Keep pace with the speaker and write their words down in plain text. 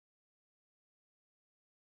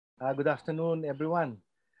Good afternoon, everyone.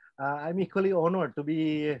 I'm equally honored to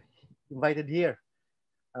be invited here.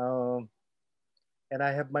 Um, and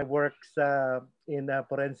I have my works in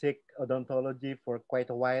forensic odontology for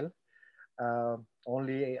quite a while,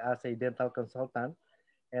 only as a dental consultant.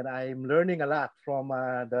 And I'm learning a lot from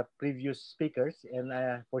the previous speakers. And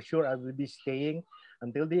for sure, I will be staying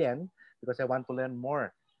until the end because I want to learn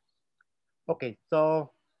more. Okay,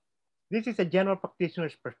 so this is a general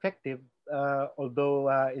practitioner's perspective,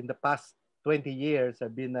 although in the past 20 years,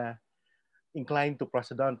 I've been inclined to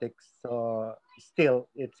prosthodontics. So still,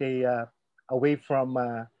 it's away from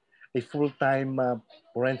a full-time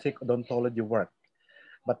forensic odontology work.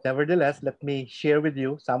 But nevertheless, let me share with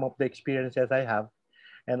you some of the experiences I have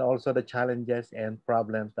and also the challenges and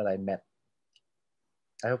problems that I met.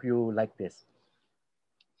 I hope you like this.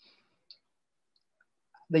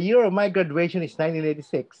 The year of my graduation is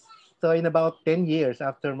 1986. So in about 10 years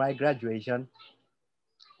after my graduation,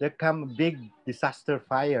 there come a big disaster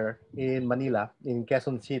fire in Manila, in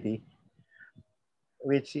Quezon City,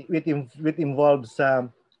 which involves a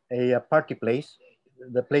party place.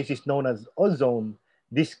 The place is known as Ozone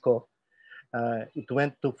Disco. It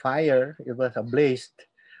went to fire. It was ablaze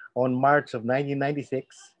on March of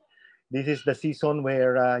 1996. This is the season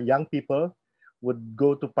where young people would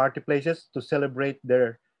go to party places to celebrate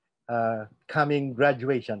their coming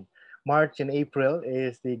graduation. March and April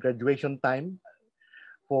is the graduation time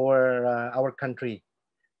for our country.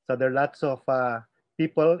 So there are lots of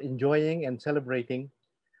people enjoying and celebrating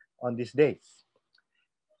on these days.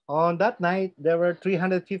 On that night, there were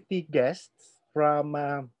 350 guests from,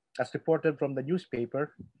 as reported from the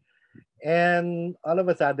newspaper, and all of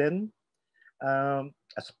a sudden, a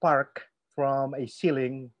spark from a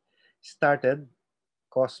ceiling started,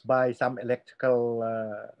 caused by some electrical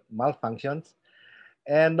malfunctions,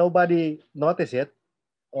 and nobody noticed it,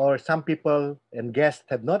 or some people and guests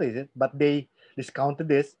have noticed it, but they discounted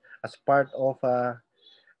this as part of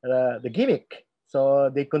the gimmick. So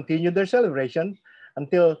they continued their celebration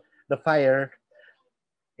until the fire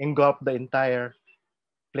engulfed the entire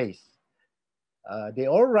place. They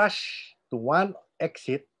all rushed to one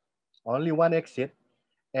exit, only one exit,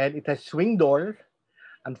 and it has swing door.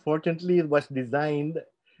 Unfortunately, it was designed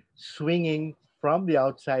swinging from the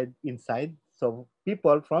outside inside. So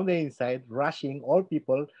people from the inside rushing, all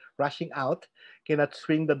people rushing out, cannot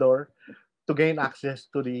swing the door to gain access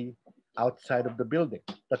to the outside of the building.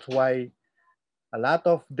 That's why a lot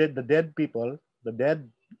of the dead people, the dead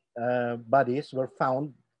bodies were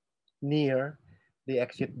found near the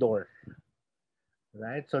exit door,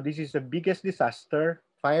 right? So this is the biggest disaster,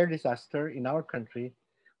 fire disaster in our country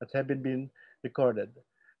that have been recorded.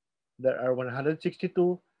 There are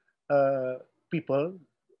 162 uh, people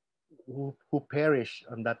who perished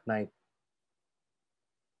on that night.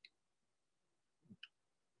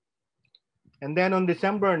 And then on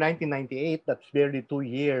December 1998, that's barely 2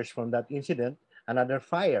 years from that incident, another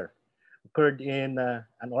fire occurred in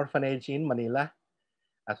an orphanage in Manila,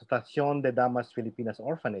 Asociación de Damas Filipinas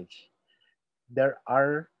Orphanage. There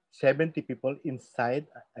are 70 people inside.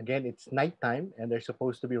 Again, it's nighttime and they're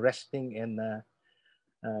supposed to be resting and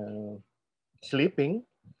uh, sleeping.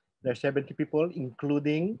 There are 70 people,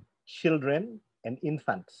 including children and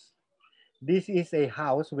infants. This is a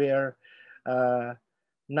house where uh,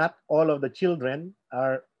 not all of the children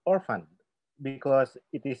are orphaned because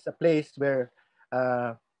it is a place where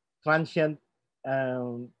uh, transient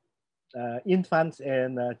um, infants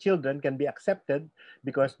and children can be accepted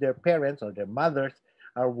because their parents or their mothers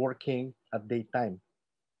are working at daytime.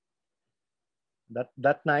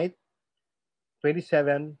 That night,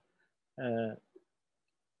 27 uh,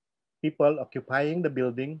 people occupying the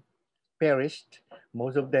building perished,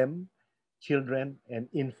 most of them children and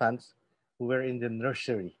infants who were in the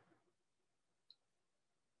nursery.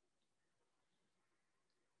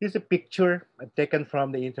 Here's a picture taken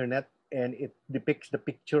from the internet, and it depicts the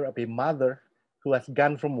picture of a mother who has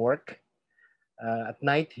gone from work. At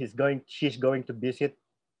night, she's going to visit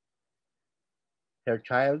her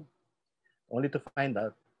child, only to find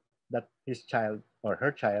out that his child or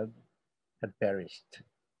her child had perished.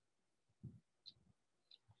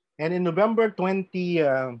 And in November 2000,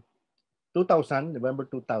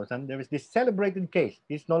 there was this celebrated case.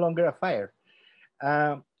 It's no longer a fire.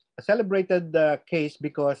 A celebrated case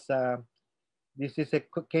because this is a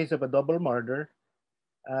case of a double murder.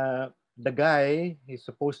 The guy is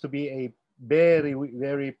supposed to be a very,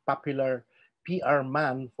 very popular PR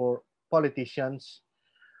man for politicians.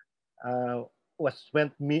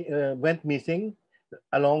 Went missing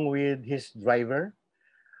along with his driver,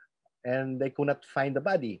 and they could not find the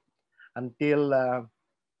body until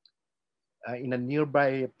in a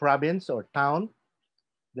nearby province or town.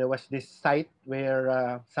 there was this site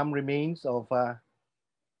where some remains of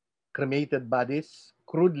cremated bodies,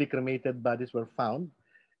 crudely cremated bodies were found.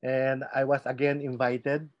 And I was again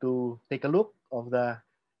invited to take a look of the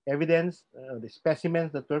evidence, the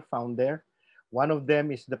specimens that were found there. One of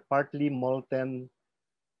them is the partly molten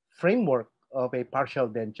framework of a partial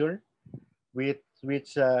denture,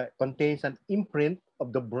 which contains an imprint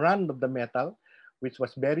of the brand of the metal, which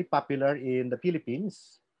was very popular in the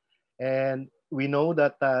Philippines. And we know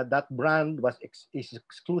that that brand is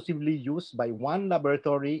exclusively used by one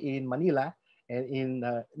laboratory in Manila and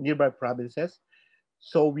in nearby provinces.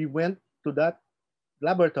 So we went to that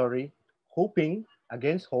laboratory hoping,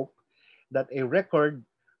 against hope, that a record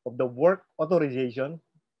of the work authorization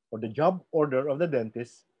or the job order of the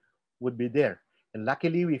dentist would be there. And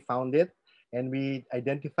luckily we found it, and we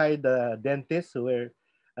identified the dentists who were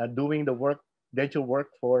doing the work, dental work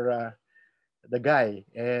for the guy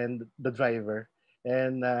and the driver.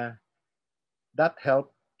 And that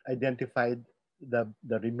helped identify the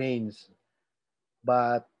remains.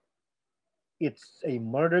 But it's a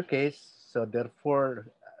murder case, so therefore,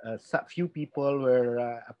 few people were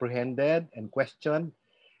apprehended and questioned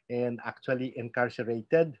and actually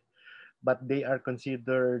incarcerated, but they are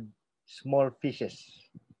considered small fishes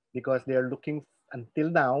because they are looking until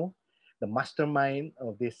now the mastermind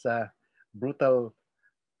of this brutal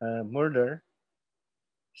murder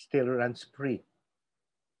still runs free.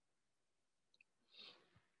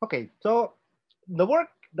 Okay, so the work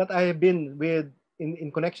that I have been with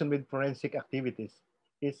in connection with forensic activities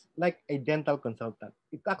is like a dental consultant.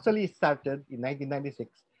 It actually started in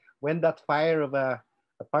 1996 when that fire of a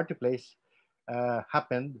party place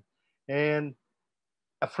happened, and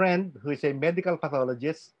a friend who is a medical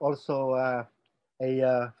pathologist, also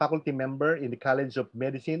a faculty member in the College of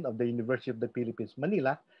Medicine of the University of the Philippines,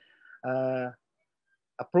 Manila, uh,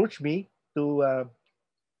 approached me to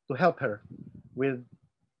help her with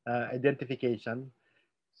identification.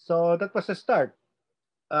 So that was a start.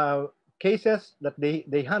 Uh, Cases that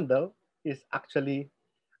they handle is actually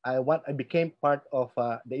I became part of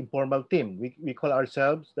the informal team. We call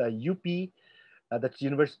ourselves the UP, that's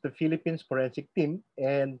University of the Philippines Forensic Team,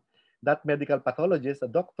 and that medical pathologist, a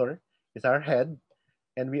doctor, is our head,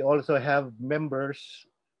 and we also have members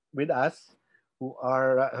with us who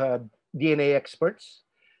are DNA experts.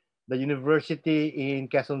 The university in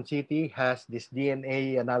Quezon City has this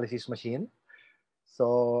DNA analysis machine.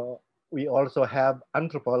 So we also have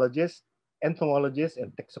anthropologists, entomologists,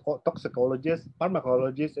 and toxicologists,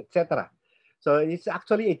 pharmacologists, etc. So it's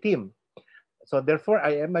actually a team. So therefore,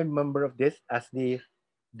 I am a member of this as the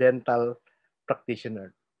dental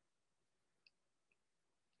practitioner.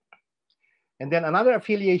 And then another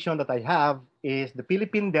affiliation that I have is the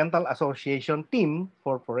Philippine Dental Association team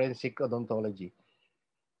for forensic odontology.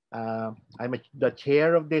 I'm the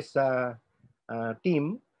chair of this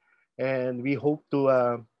team, and we hope to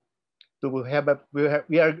have a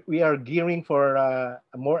we are gearing for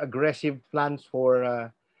more aggressive plans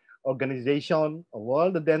for organization of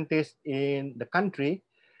all the dentists in the country.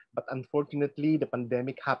 But unfortunately, the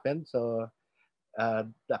pandemic happened, so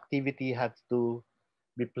the activity had to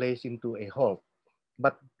be placed into a halt.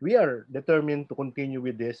 But we are determined to continue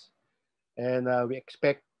with this, and we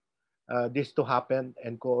expect this to happen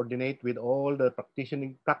and coordinate with all the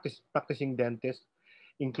practicing dentists,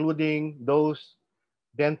 including those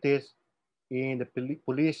dentists in the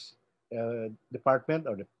police department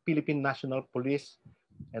or the Philippine National Police,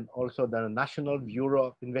 and also the National Bureau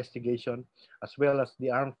of Investigation, as well as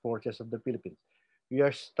the Armed Forces of the Philippines. We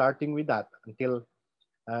are starting with that until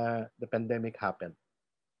the pandemic happened.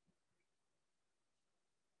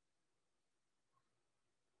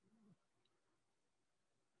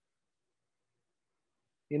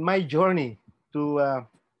 In my journey to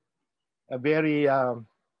a very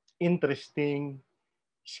interesting,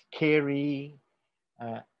 scary,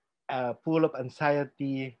 uh, full of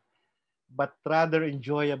anxiety, but rather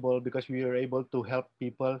enjoyable because we were able to help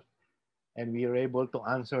people and we were able to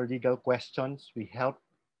answer legal questions. We help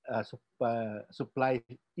supply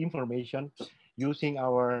information using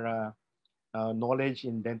our knowledge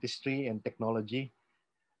in dentistry and technology.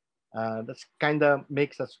 That's kind of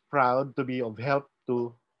makes us proud to be of help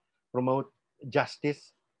to promote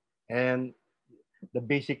justice and the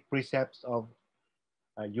basic precepts of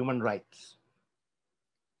human rights.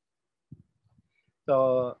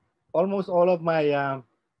 So almost all of my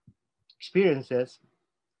experiences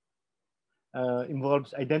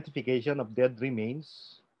involves identification of dead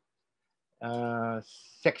remains, uh,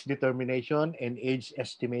 sex determination, and age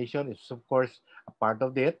estimation is of course a part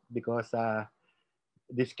of it because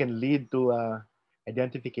this can lead to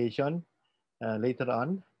identification later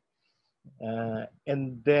on.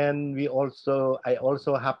 And then I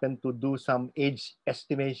also happen to do some age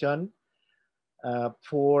estimation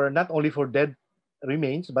for not only for dead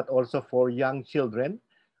remains, but also for young children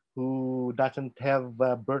who doesn't have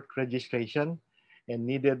birth registration and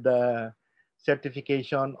needed the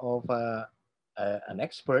certification of an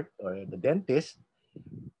expert or the dentist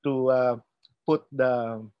to put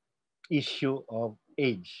the issue of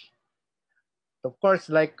age. Of course,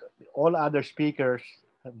 like all other speakers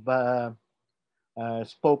have,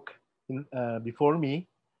 spoke before me,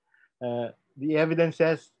 the evidence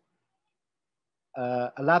says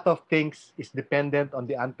a lot of things is dependent on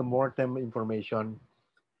the antemortem information,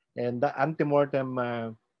 and the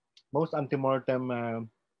antemortem, most antemortem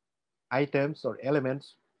items or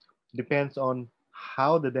elements depends on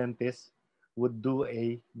how the dentist would do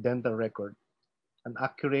a dental record, an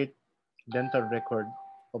accurate dental record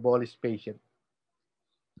of all his patients.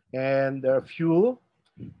 And there are a few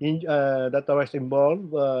that was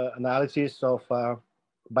involved, analysis of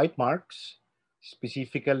bite marks,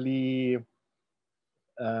 specifically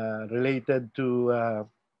related to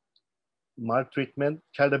maltreatment,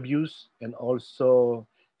 child abuse, and also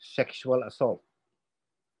sexual assault.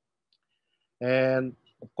 And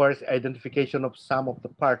of course, identification of some of the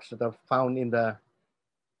parts that are found in the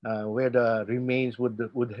where the remains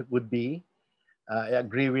would be. I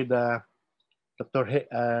agree with Dr.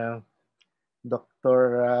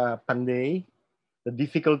 Dr. Pandey, the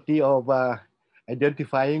difficulty of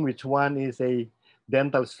identifying which one is a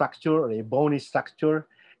dental structure or a bony structure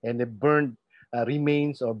and a burned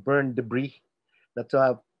remains or burned debris. That's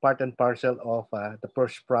part and parcel of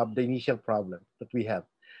the initial problem that we have.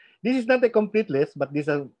 This is not a complete list, but this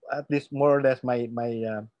is at least more or less my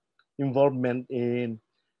involvement in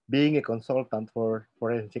being a consultant for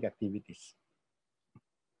forensic activities.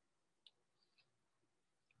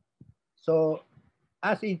 So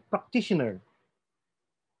as a practitioner,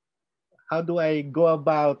 how do I go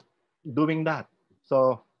about doing that?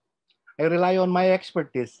 So I rely on my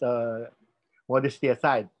expertise, modesty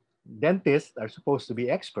aside. Dentists are supposed to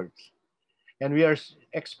be experts, and we are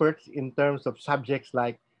experts in terms of subjects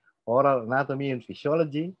like oral anatomy and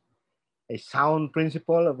physiology, a sound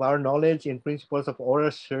principle of our knowledge in principles of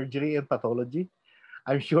oral surgery and pathology.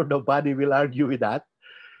 I'm sure nobody will argue with that.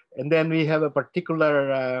 And then we have a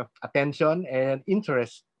particular attention and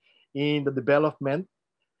interest in the development,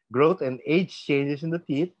 growth, and age changes in the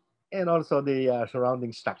teeth, and also the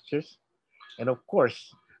surrounding structures. And of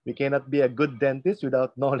course, we cannot be a good dentist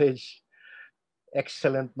without knowledge,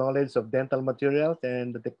 excellent knowledge of dental materials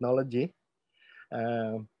and the technology.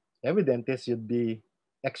 Um, every dentist should be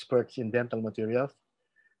experts in dental materials.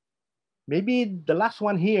 Maybe the last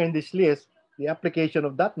one here in this list, the application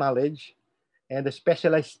of that knowledge and the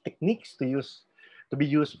specialized techniques to be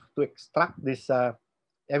used to extract these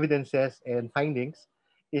evidences and findings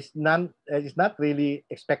is not really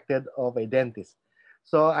expected of a dentist.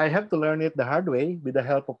 So I have to learn it the hard way with the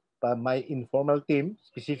help of my informal team,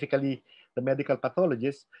 specifically the medical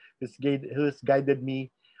pathologist, who's guided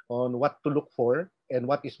me on what to look for and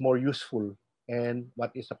what is more useful and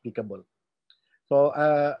what is applicable. So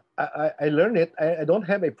I learn it. I don't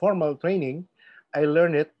have a formal training. I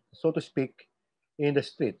learn it, so to speak, in the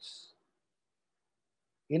streets.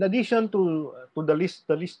 In addition to the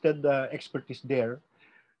listed expertise there,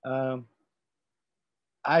 um,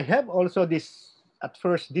 I have also this at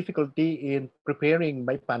first difficulty in preparing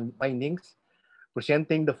my findings,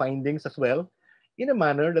 presenting the findings as well in a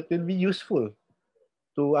manner that will be useful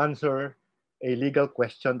to answer a legal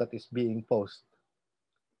question that is being posed.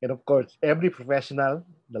 And of course, every professional,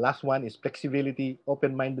 the last one is flexibility,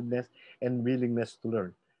 open mindedness, and willingness to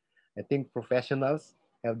learn. I think professionals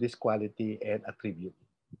have this quality and attribute.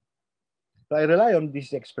 So I rely on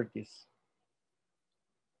this expertise.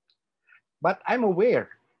 But I'm aware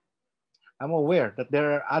that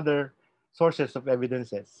there are other sources of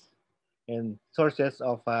evidences and sources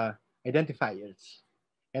of identifiers.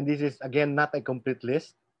 And this is, again, not a complete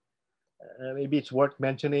list. Maybe it's worth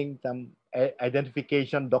mentioning some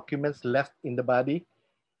identification documents left in the body.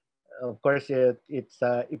 Of course, if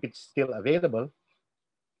it's still available,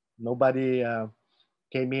 nobody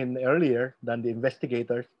came in earlier than the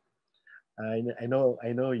investigators. I know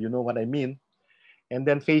you know what I mean. And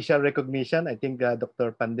then facial recognition. I think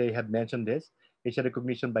Dr. Pandey had mentioned this. Facial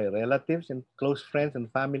recognition by relatives and close friends and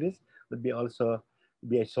families would be also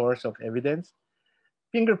be a source of evidence.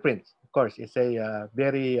 Fingerprints, of course, is a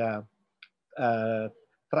very uh,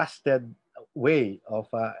 trusted way of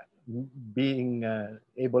being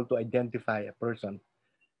able to identify a person.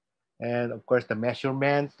 And of course, the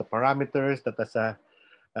measurements, the parameters that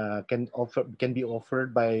can be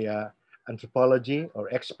offered by anthropology or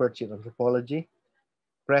experts in anthropology,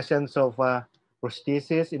 presence of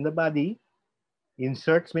prosthesis in the body,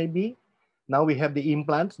 inserts maybe. Now we have the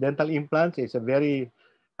implants. Dental implants is a very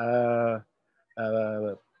uh,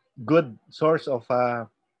 uh, good source of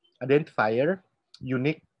identifier,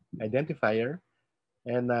 unique identifier,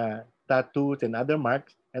 and tattoos and other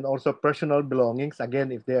marks, and also personal belongings,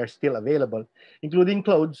 again, if they are still available, including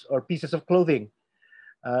clothes or pieces of clothing.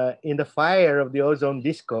 In the fire of the ozone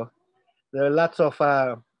disco, there are lots of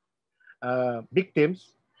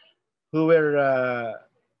victims who were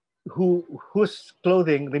whose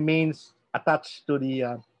clothing remains attached to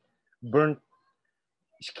the burnt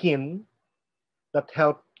skin that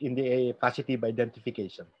help in the positive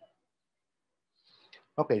identification.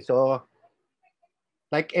 Okay, so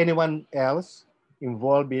like anyone else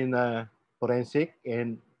involved in forensic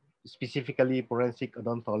and specifically forensic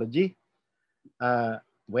odontology, uh,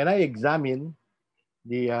 when I examine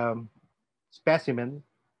the specimen,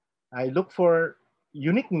 I look for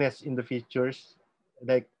uniqueness in the features,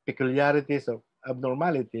 like peculiarities or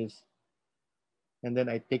abnormalities, and then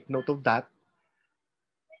I take note of that.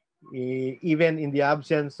 Even in the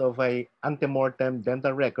absence of a antemortem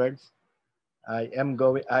dental records, I am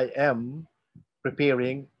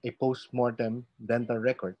preparing a post-mortem dental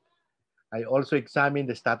record. I also examine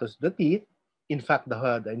the status of the teeth, in fact,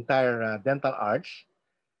 the entire dental arch,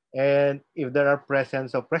 and if there are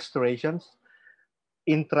presence of restorations,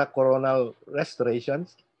 intracoronal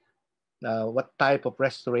restorations, what type of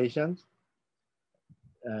restorations,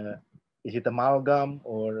 uh, is it amalgam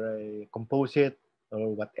or a composite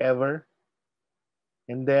or whatever.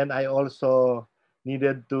 And then I also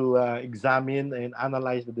needed to examine and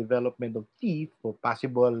analyze the development of teeth for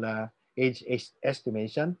possible age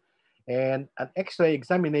estimation. And an X-ray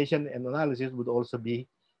examination and analysis would also be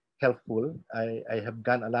helpful. I have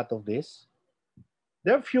done a lot of this.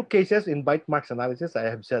 There are a few cases in bite marks analysis, I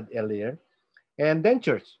have said earlier. And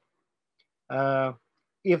dentures. Uh,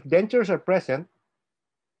 if dentures are present,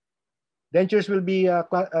 dentures will be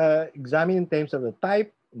examined in terms of the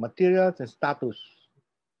type, materials, and status.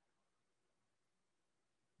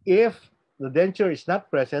 If the denture is not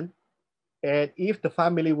present, and if the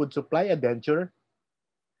family would supply a denture,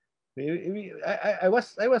 I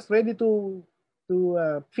was ready to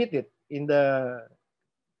fit it in the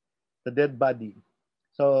dead body.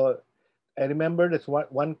 So I remember there's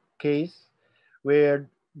one case where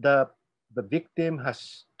the victim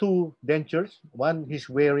has two dentures. One he's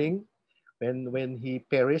wearing when he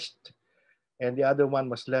perished, and the other one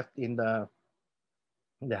was left in the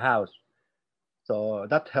house. So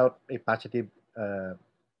that helped a positive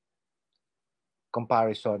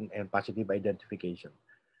comparison and positive identification.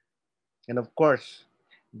 And of course,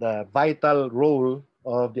 the vital role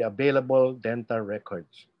of the available dental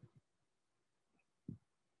records.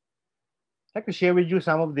 I'd like to share with you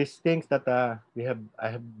some of these things that I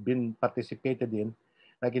have been participated in.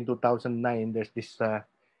 Like in 2009, there's this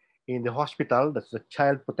in the hospital, that's the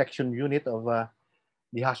child protection unit of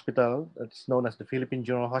the hospital that's known as the Philippine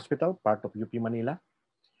General Hospital, part of UP Manila.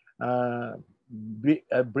 Uh,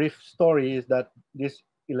 a brief story is that this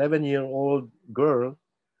 11-year-old girl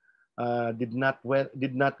did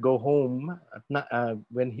not go home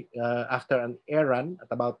when after an errand at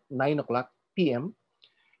about 9 o'clock p.m.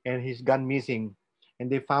 and he's gone missing, and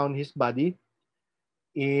they found his body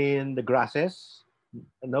in the grasses,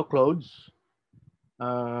 no clothes,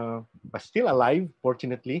 but still alive,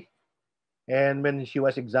 fortunately. And when she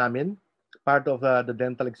was examined, part of the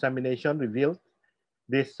dental examination revealed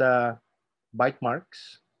these bite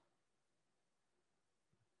marks.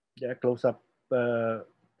 Yeah, close up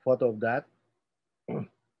photo of that.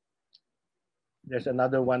 There's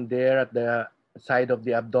another one there at the side of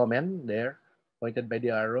the abdomen there, pointed by the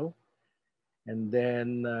arrow. And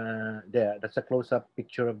then there, that's a close-up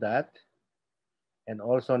picture of that. And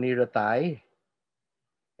also near the thigh.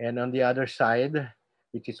 And on the other side,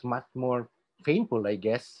 which is much more painful, I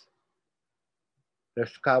guess,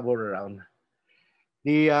 there's cardboard around.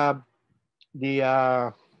 The, uh,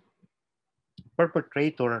 the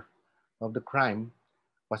perpetrator of the crime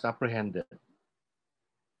was apprehended.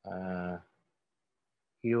 Uh,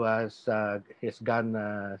 he's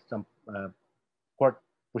gone some court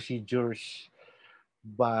procedures,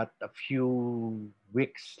 but a few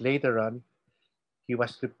weeks later on, he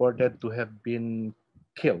was reported to have been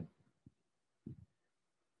killed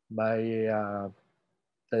by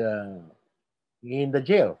the, in the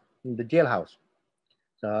jailhouse.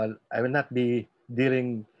 So I will not be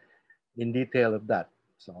dealing in detail of that.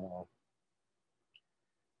 So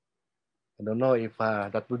I don't know if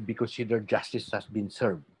that would be considered justice has been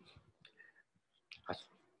served.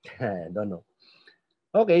 I don't know.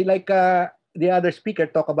 Okay, like the other speaker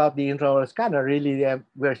talk about the intraoral scanner. Really,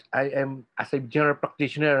 where I am as a general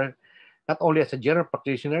practitioner, not only as a general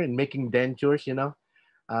practitioner in making dentures,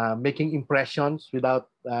 making impressions without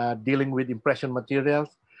dealing with impression materials.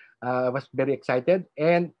 I was very excited,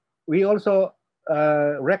 and we also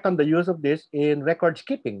reckon the use of this in record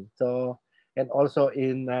keeping. So, and also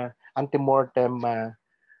in antemortem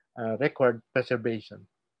record preservation.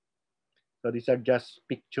 So these are just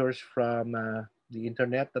pictures from the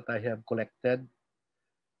internet that I have collected.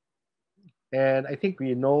 And I think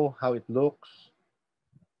we know how it looks.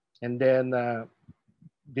 And then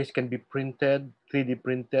this can be printed, 3D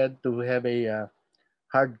printed to have a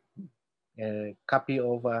hard copy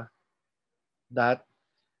of that.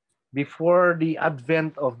 Before the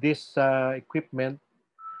advent of this equipment,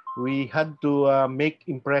 we had to make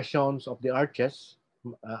impressions of the arches.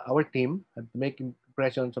 Our team had to make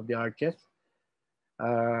impressions of the arches.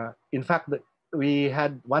 In fact, we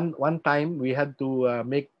had one time we had to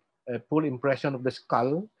make a full impression of the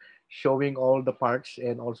skull, showing all the parts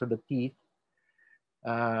and also the teeth.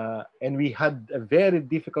 And we had a very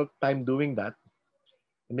difficult time doing that,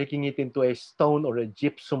 making it into a stone or a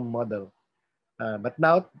gypsum model. But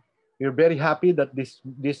now we're very happy that this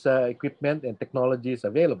equipment and technology is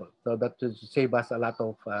available. So that will save us a lot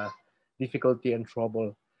of difficulty and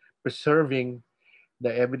trouble preserving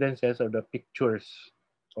the evidences or the pictures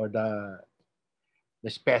or the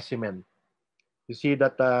specimen. You see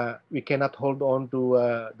that we cannot hold on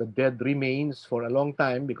to the dead remains for a long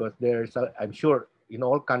time because I'm sure in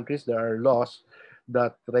all countries there are laws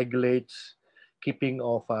that regulates keeping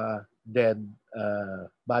of dead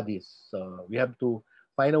bodies. So we have to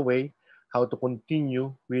find a way how to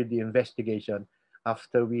continue with the investigation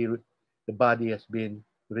after the body has been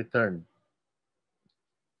returned.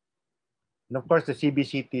 And of course, the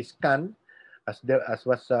CBCT scan, as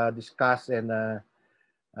was discussed and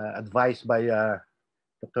advised by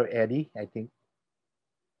Dr. Eddie, I think.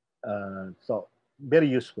 So very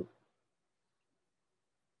useful.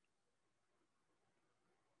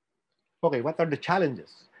 Okay, what are the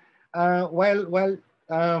challenges? Well,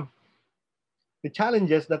 the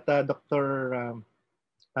challenges that Dr.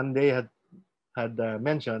 Ande had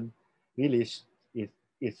mentioned really is,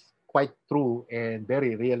 is quite true and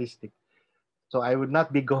very realistic. So I would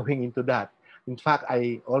not be going into that. In fact,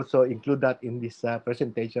 I also include that in this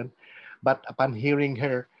presentation. But upon hearing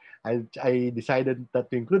her, I decided not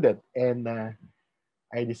to include it. And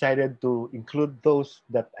I decided to include those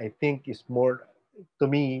that I think is more, to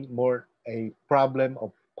me, more a problem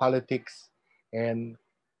of politics and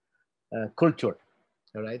culture.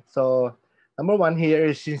 All right. So number one here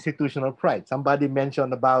is institutional pride. Somebody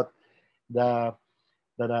mentioned about the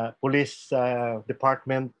police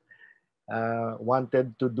department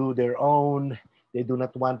wanted to do their own. They do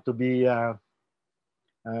not want to be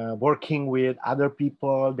working with other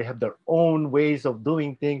people. They have their own ways of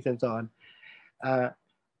doing things and so on. Uh,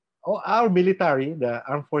 our military, the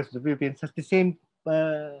Armed Forces of the Philippines, has the same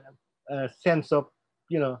sense of,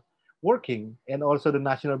 you know, working, and also the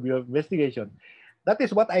National Bureau of Investigation. That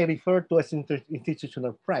is what I refer to as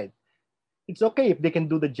institutional pride. It's okay if they can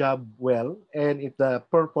do the job well, and if the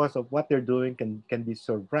purpose of what they're doing can be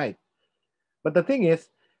served right. But the thing is,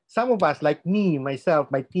 some of us, like me,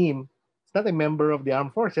 myself, my team, is not a member of the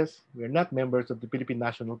armed forces. We're not members of the Philippine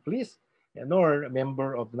National Police, nor a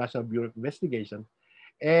member of the National Bureau of Investigation.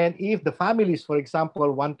 And if the families, for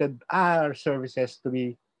example, wanted our services to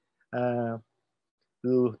be uh,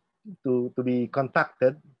 to, to be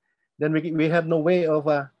contacted, then we have no way of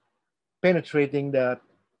penetrating the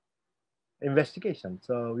investigation.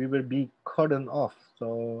 So we will be cordoned off.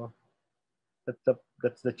 So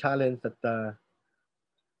that's the challenge that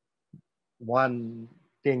one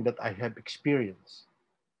thing that I have experienced.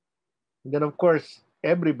 And then, of course,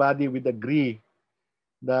 everybody would agree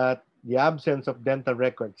that the absence of dental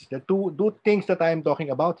records, the two things that I'm talking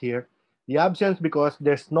about here, the absence because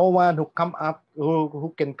there's no one who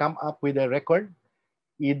can come up with a record.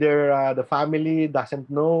 Either the family doesn't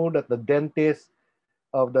know that the dentist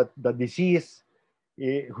of the disease,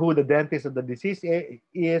 who the dentist of the disease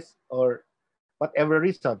is, or whatever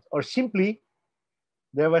reasons, or simply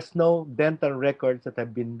there was no dental records that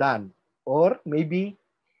have been done, or maybe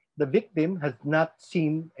the victim has not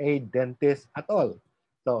seen a dentist at all.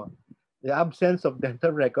 So the absence of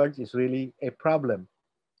dental records is really a problem.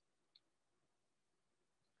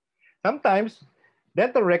 Sometimes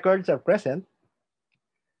dental records are present,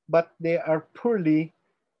 but they are poorly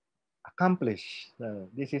accomplished.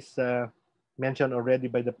 This is mentioned already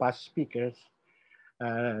by the past speakers.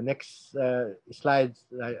 Next slides,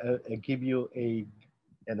 I give you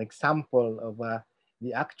an example of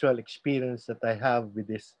the actual experience that I have with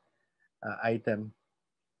this item.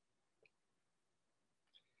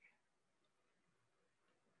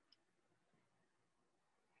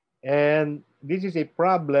 And this is a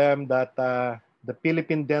problem that the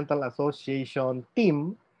Philippine Dental Association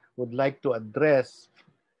team would like to address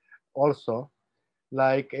also.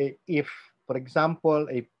 Like if, for example,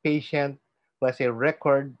 a patient who has a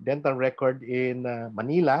record, dental record in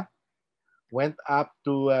Manila, went up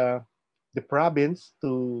to the province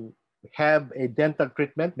to have a dental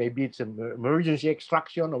treatment, maybe it's an emergency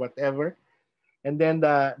extraction or whatever, and then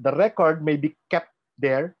the record may be kept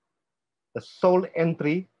there, the sole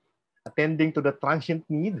entry attending to the transient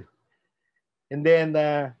need. And then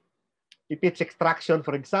if it's extraction,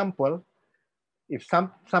 for example, if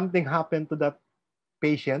something happened to that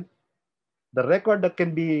patient, the record that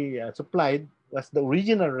can be supplied was the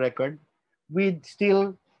original record with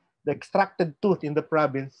still the extracted tooth in the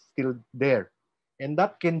province still there. And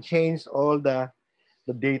that can change all the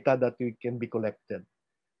data that we can be collected.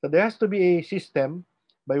 So there has to be a system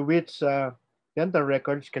by which dental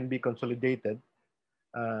records can be consolidated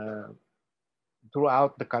uh,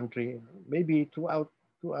 throughout the country, maybe throughout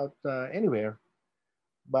anywhere.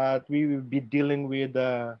 But we will be dealing with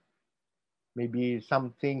maybe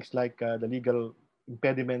some things like the legal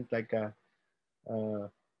impediment, like uh, uh,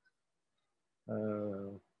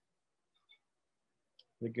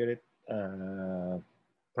 we get it,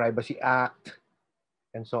 Privacy Act,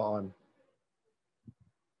 and so on.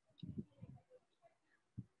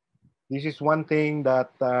 This is one thing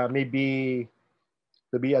that may be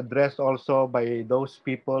to be addressed also by those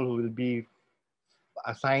people who will be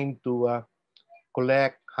assigned to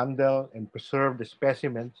collect, handle, and preserve the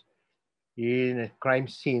specimens in a crime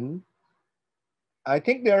scene. I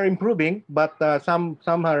think they are improving, but some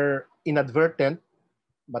are inadvertent,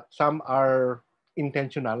 but some are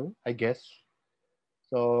intentional, I guess.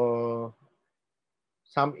 So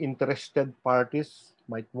some interested parties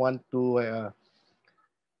might want to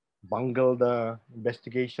bungle the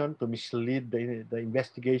investigation, to mislead the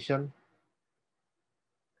investigation.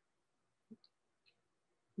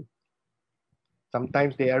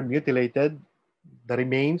 Sometimes they are mutilated. The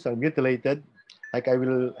remains are mutilated. Like I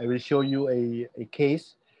will show you a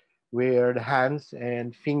case where the hands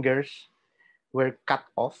and fingers were cut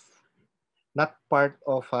off, not part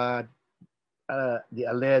of the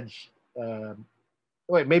alleged, well,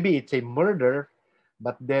 maybe it's a murder,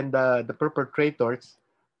 but then the perpetrators,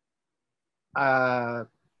 uh,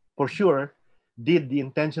 for sure, did the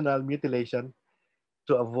intentional mutilation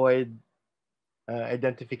to avoid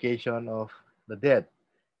identification of the dead.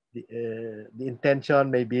 The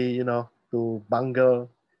intention may be, to bungle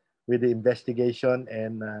with the investigation,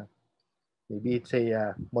 and maybe it's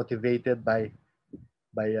a motivated by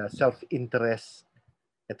self-interest,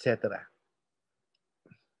 etc.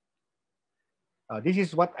 This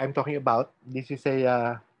is what I'm talking about. This is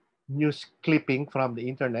a news clipping from the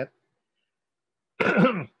internet.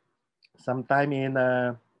 Sometime in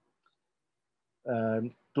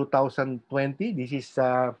 2020, this is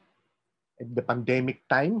the pandemic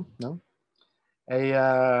time, no?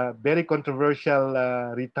 A very controversial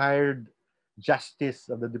retired justice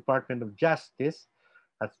of the Department of Justice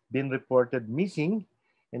has been reported missing,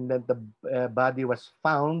 and that the body was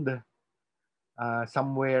found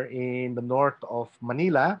somewhere in the north of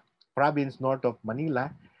Manila, province north of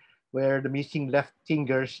Manila, where the missing left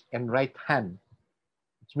fingers and right hand,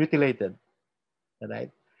 it's mutilated.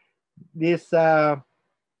 Right? This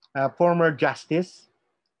former justice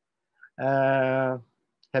uh,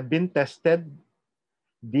 have been tested,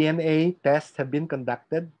 DNA tests have been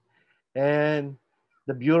conducted, and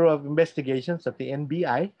the Bureau of Investigations of the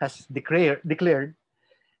NBI has declared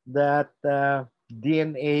that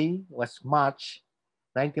DNA was matched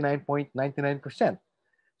 99.99%.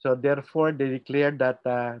 So therefore, they declared that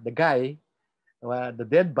the guy, the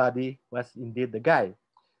dead body, was indeed the guy.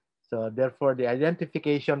 So therefore, the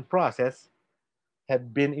identification process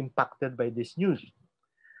had been impacted by this news,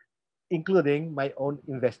 including my own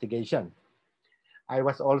investigation. I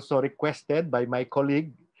was also requested by my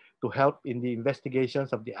colleague to help in the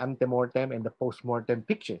investigations of the antemortem and the postmortem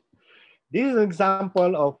picture. This is an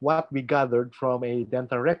example of what we gathered from a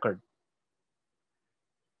dental record.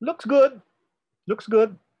 Looks good, looks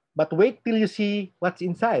good, but wait till you see what's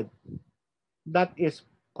inside. That is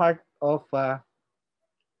part of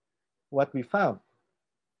what we found.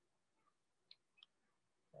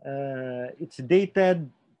 It's dated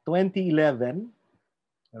 2011,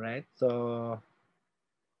 all right? So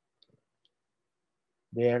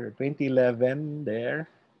there, 2011 there.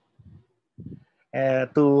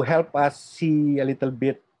 To help us see a little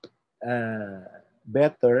bit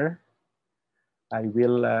better,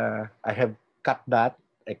 I have cut that,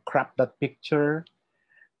 I cropped that picture.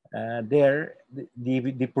 There,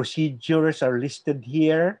 the procedures are listed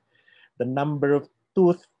here. The number of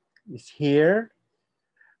tooth is here.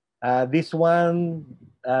 This one,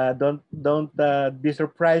 don't be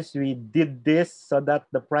surprised. We did this so that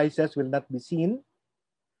the prices will not be seen.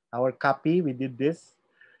 Our copy, we did this.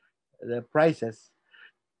 The prices,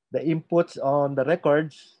 the inputs on the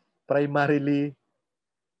records primarily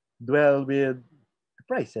dwell with the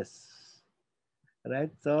prices.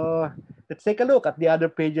 Right? So let's take a look at the other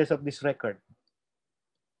pages of this record.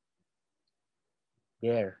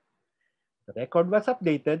 There. The record was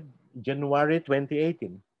updated January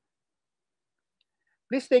 2018.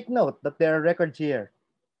 Please take note that there are records here.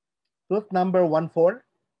 Tooth number 14,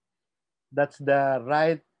 that's the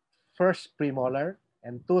right first premolar,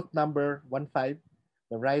 and tooth number 15,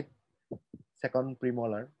 the right second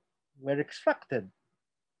premolar, were extracted.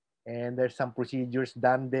 And there's some procedures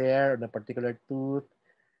done there on a particular tooth.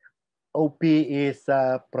 OP is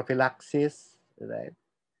prophylaxis, right?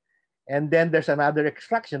 And then there's another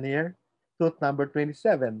extraction here, tooth number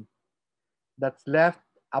 27. That's left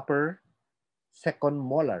upper second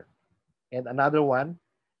molar. And another one,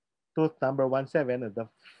 tooth number 17,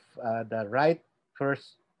 the right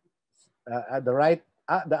first,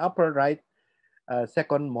 the upper right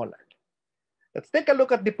second molar. Let's take a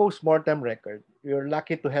look at the post-mortem record. You're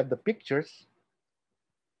lucky to have the pictures.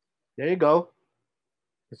 There you go.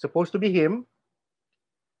 It's supposed to be him.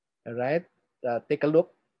 All right. Take a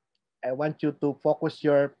look. I want you to focus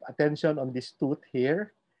your attention on this tooth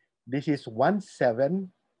here. This is 17.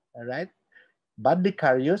 All right. Badly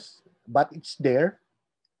carious, but it's there.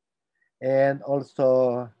 And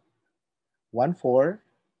also 14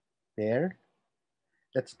 there.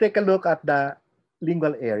 Let's take a look at the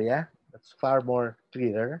lingual area. That's far more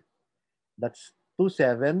clearer. That's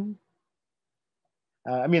 27.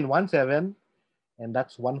 17, and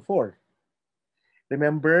that's 14.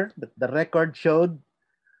 Remember that the record showed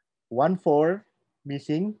 14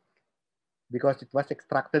 missing because it was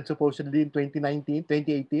extracted supposedly in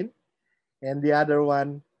 2018, and the other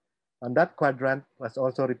one on that quadrant was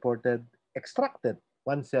also reported extracted,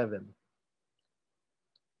 17.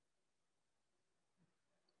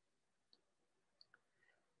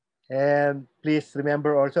 And please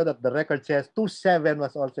remember also that the record says 27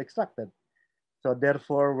 was also extracted. So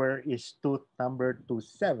therefore, where is tooth number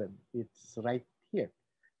 27? It's right here.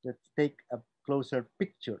 Let's take a closer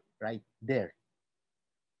picture right there.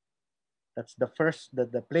 That's the first,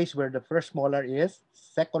 the place where the first molar is.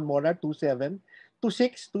 Second molar, 27,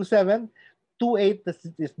 26, 27, 28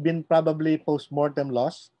 has been probably post-mortem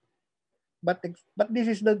loss. But this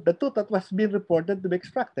is the tooth that was being reported to be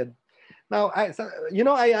extracted. Now,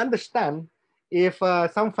 I understand if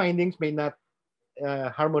some findings may not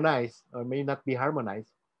harmonize or may not be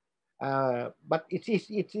harmonized. But it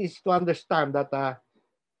is to understand that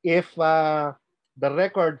if the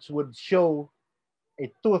records would show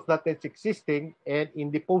a tooth that is existing and in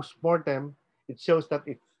the post-mortem, it shows that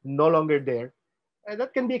it's no longer there,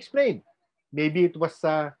 that can be explained. Maybe it was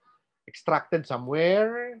extracted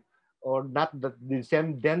somewhere or not the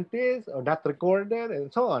same dentist or not recorded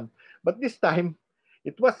and so on. But this time,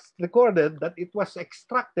 it was recorded that it was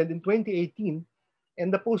extracted in 2018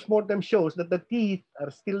 and the post-mortem shows that the teeth are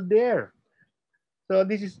still there. So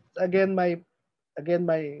this is again my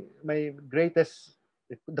greatest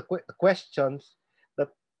the questions that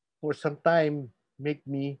for some time make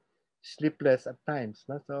me sleepless at times.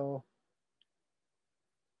 No? So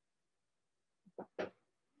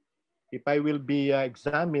if I will be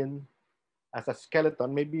examined as a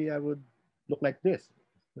skeleton, maybe I would look like this,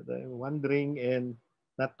 wondering and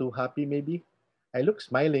not too happy maybe. I look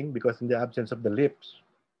smiling because in the absence of the lips.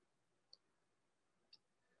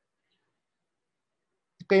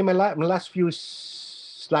 Okay, my last few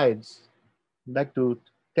slides, I'd like to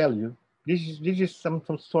tell you, this is some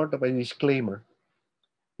sort of a disclaimer.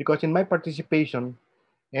 Because in my participation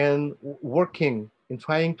and working in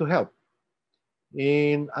trying to help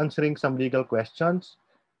in answering some legal questions,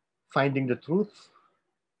 finding the truth,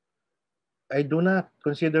 I do not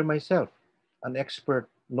consider myself an expert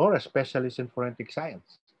nor a specialist in forensic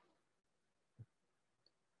science.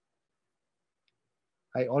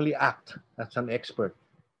 I only act as an expert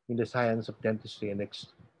in the science of dentistry and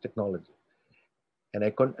technology.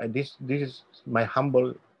 And this is my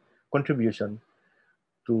humble contribution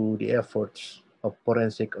to the efforts of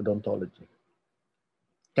forensic odontology.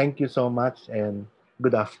 Thank you so much and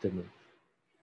good afternoon.